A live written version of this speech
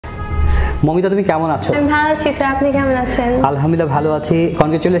মমিতা তুমি কেমন আছো? আমি ভালো আছি স্যার, আপনি কেমন আছেন? আলহামদুলিল্লাহ ভালো আছি।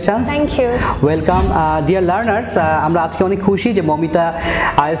 Congratulations. Thank you. Welcome dear learners. আমরা আজকে অনেক খুশি যে মমিতা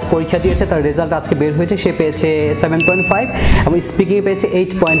আইএলটিএস পরীক্ষা দিয়েছে, তার রেজাল্ট আজকে বের হয়েছে। সে পেয়েছে 7.5 এবং স্পিকিং এ পেয়েছে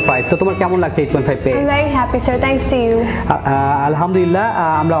 8.5। তো তোমার কেমন লাগছে 8.5 পেয়ে? I am very happy sir, thanks to you. আলহামদুলিল্লাহ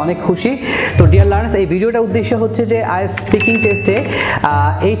আমরা অনেক খুশি। তো ডিয়ার লার্নার্স, এই ভিডিওটার উদ্দেশ্য হচ্ছে যে আইএলটিএস স্পিকিং টেস্টে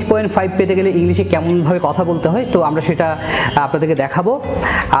 8.5 পেতে গেলে ইংলিশে কেমনভাবে কথা বলতে হয়, তো আমরা সেটা আপনাদেরকে দেখাবো।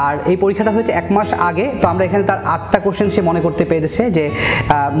 আর এই পরীক্ষাটা হয়েছে 1 মাস আগে, তো আমরা এখানে তার 8টা কোশ্চেন সে মনে করতে পেরেছে, যে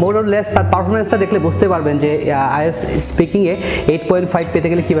মোর অর লেস তার পারফরমেন্সটা দেখলে বুঝতে পারবেন যে আইএলটিএস স্পিকিংয়ে 8.5 পেতে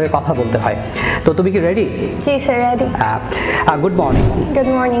গেলে কীভাবে কথা বলতে হয়। তো তুমি কি ready? G sir, ready. Good morning. Good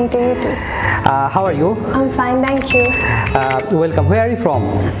morning to you two. How are you? I'm fine, thank you. Welcome. Where are you from?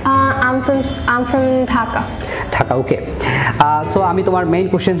 I'm from Dhaka. Dhaka, okay. So আমি তোমার মেইন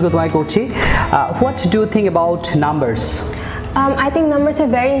কোশ্চেনসগুলো তোমায় করছি। What do you think about numbers? I think numbers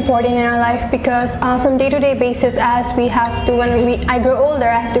are very important in our life because from day-to-day basis, as we have to, when I grow older,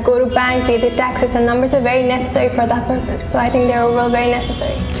 I have to go to bank, pay the taxes, and numbers are very necessary for that purpose. So I think they're overall very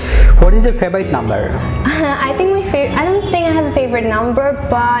necessary. What is your favorite number? I think I don't think I have a favorite number,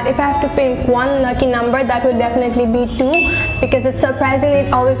 but if I have to pick one lucky number, that would definitely be 2 because it's surprisingly it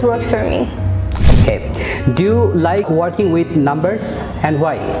always works for me. Okay. Do you like working with numbers and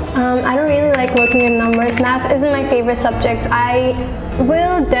why? I don't really like working with numbers. Maths isn't my favorite subject.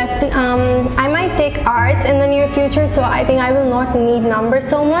 I might take arts in the near future, so I think I will not need numbers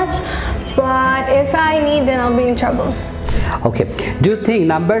so much. But if I need, then I'll be in trouble. Okay. Do you think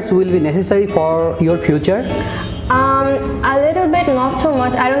numbers will be necessary for your future? A little bit, not so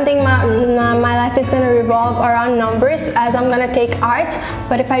much. I don't think my life is going to revolve around numbers as I'm going to take arts,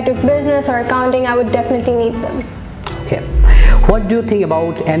 but if I took business or accounting, I would definitely need them. Okay. What do you think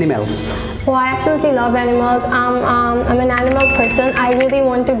about animals? Oh, I absolutely love animals. I'm an animal person. I really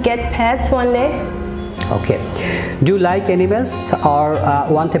want to get pets one day. Okay. Do you like animals or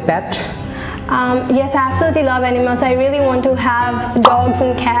want a pet? Yes, I absolutely love animals. I really want to have dogs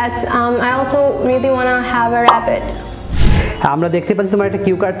and cats. I also really want to have a rabbit. আমরা দেখতে পাচ্ছি তোমার একটা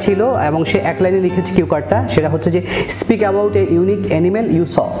cue card ছিল এবং সে এক লাইনে লিখেছে কিউ কার্ডটা, সেটা হচ্ছে যে speak about a unique animal you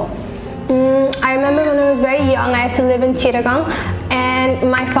saw. I remember when I was very young, I used to live in Chittagong, and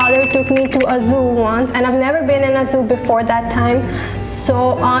my father took me to a zoo once, and I've never been in a zoo before that time. So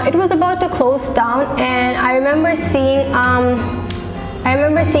it was about to close down, and I remember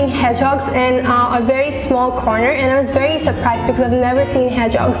seeing hedgehogs in a very small corner, and I was very surprised because I've never seen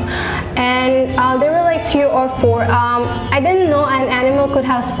hedgehogs, and there were like 3 or 4. I didn't know an animal could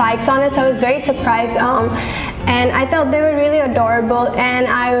have spikes on it, so I was very surprised, and I thought they were really adorable, and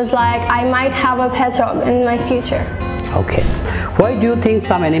I was like, I might have a hedgehog in my future. Okay. Why do you think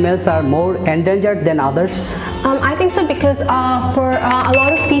some animals are more endangered than others? I think so because for a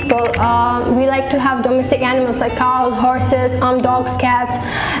lot of people, we like to have domestic animals like cows, horses, dogs, cats,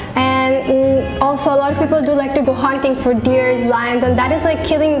 and also a lot of people do like to go hunting for deers, lions, and that is like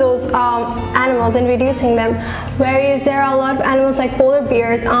killing those animals and reducing them. Whereas there are a lot of animals like polar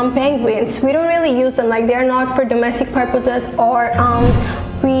bears, penguins. We don't really use them, like they're not for domestic purposes, or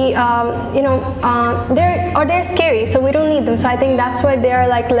they're scary, so we don't need them. So I think that's why they are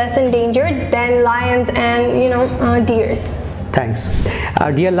like less endangered than lions and deers. Thanks.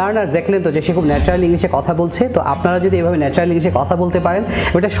 Dear learners, দেখলেন তো যে সে খুব natural ইংলিশে কথা বলছে। তো আপনারা যদি এভাবে ন্যাচারাল ইংলিশে কথা বলতে পারেন,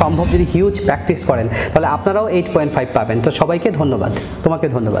 এটা সম্ভব যদি হিউজ প্র্যাকটিস করেন, তাহলে আপনারাও 8.5 পাবেন। তো সবাইকে ধন্যবাদ, তোমাকে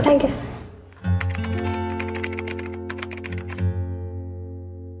ধন্যবাদ। Thank you.